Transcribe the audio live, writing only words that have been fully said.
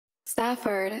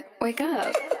Stafford, wake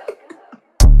up.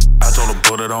 I told them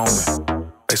put it on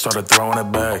me. They started throwing it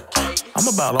back.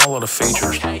 I'm about all of the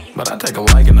features, but I take a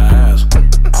likin to ass.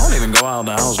 I don't even go out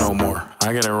the house no more.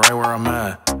 I get it right where I'm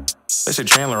at. They say,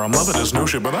 Chandler, I'm loving this new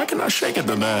shit, but I cannot shake it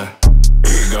to that.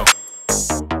 Here you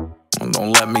go.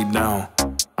 Don't let me down.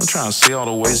 I'm trying to see all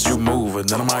the ways you move, and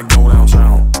then I might go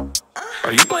downtown.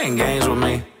 Are you playing games with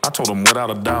me? I told them without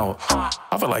a doubt.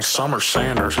 I feel like Summer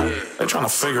Sanders. They're trying to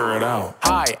figure it out.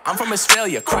 Hi, I'm from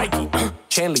Australia, crikey.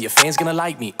 Chandler, your fans gonna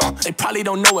like me. They probably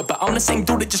don't know it, but I'm the same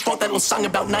dude that just wrote that little song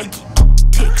about Nike.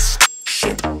 Ticks,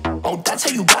 shit. Oh, that's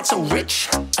how you got so rich?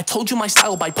 I told you my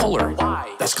style bipolar.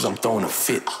 Why? That's cause I'm throwing a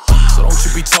fit. So don't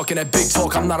you be talking that big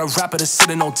talk. I'm not a rapper that's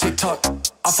sitting on TikTok.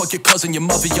 I'll fuck your cousin, your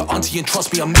mother, your auntie, and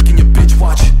trust me, I'm making your bitch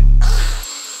watch.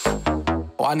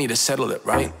 Oh, I need to settle it,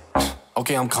 right?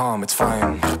 Okay, I'm calm, it's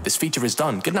fine. This feature is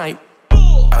done. Good night.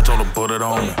 I told them put it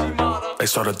on me. They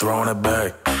started throwing it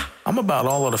back. I'm about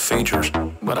all of the features,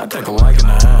 but I take a likin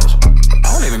to ass.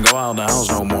 I don't even go out the house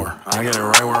no more. I get it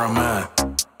right where I'm at.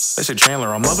 They say,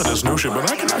 Chandler, I'm loving this new shit,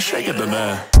 but I cannot shake it to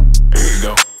that. Here you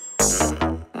go.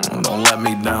 Don't let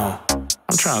me down.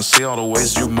 I'm trying to see all the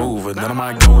ways you move, and then I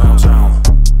might go downtown.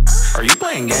 Are you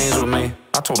playing games with me?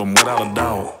 I told them without a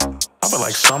doubt. I feel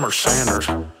like Summer Sanders.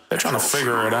 They're trying to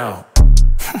figure it out.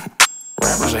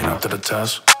 Rappers ain't up to the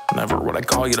test. Never would I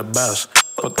call you the best.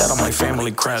 Put that on my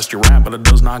family crest. You rap, but it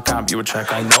does not cop you a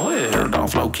check. I know it. Don't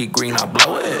flow, keep green, I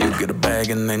blow it. You get a bag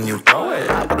and then you throw it.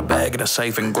 I put a bag in a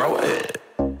safe and grow it.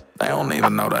 They don't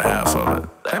even know the half of it.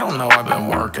 They don't know I've been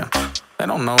working. They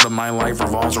don't know that my life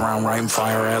revolves around writing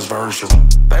fire-ass verses.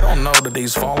 They don't know that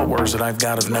these followers that I've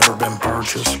got have never been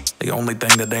purchased. The only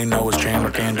thing that they know is Chandler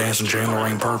can't dance and Chandler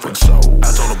ain't perfect. So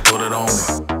I told them put it on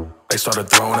me. They started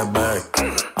throwing it back.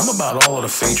 I'm about all of the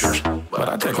features, but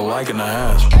I take a likin to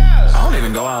ass. I don't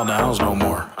even go out the house no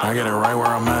more. I get it right where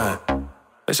I'm at.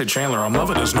 They say, Chandler, I'm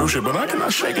loving this new shit, but I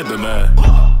cannot shake it to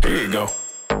that. Here you go.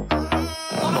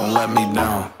 Don't let me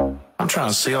down. I'm trying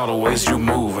to see all the ways you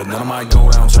move, and then I might go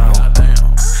downtown.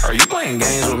 Are you playing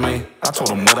games with me? I told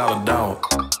them without a doubt.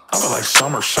 I feel like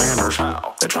Summer Sanders.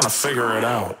 They're trying to figure it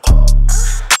out.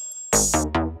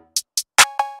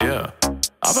 Yeah,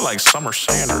 I feel like Summer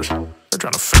Sanders. They're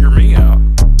trying to figure me out.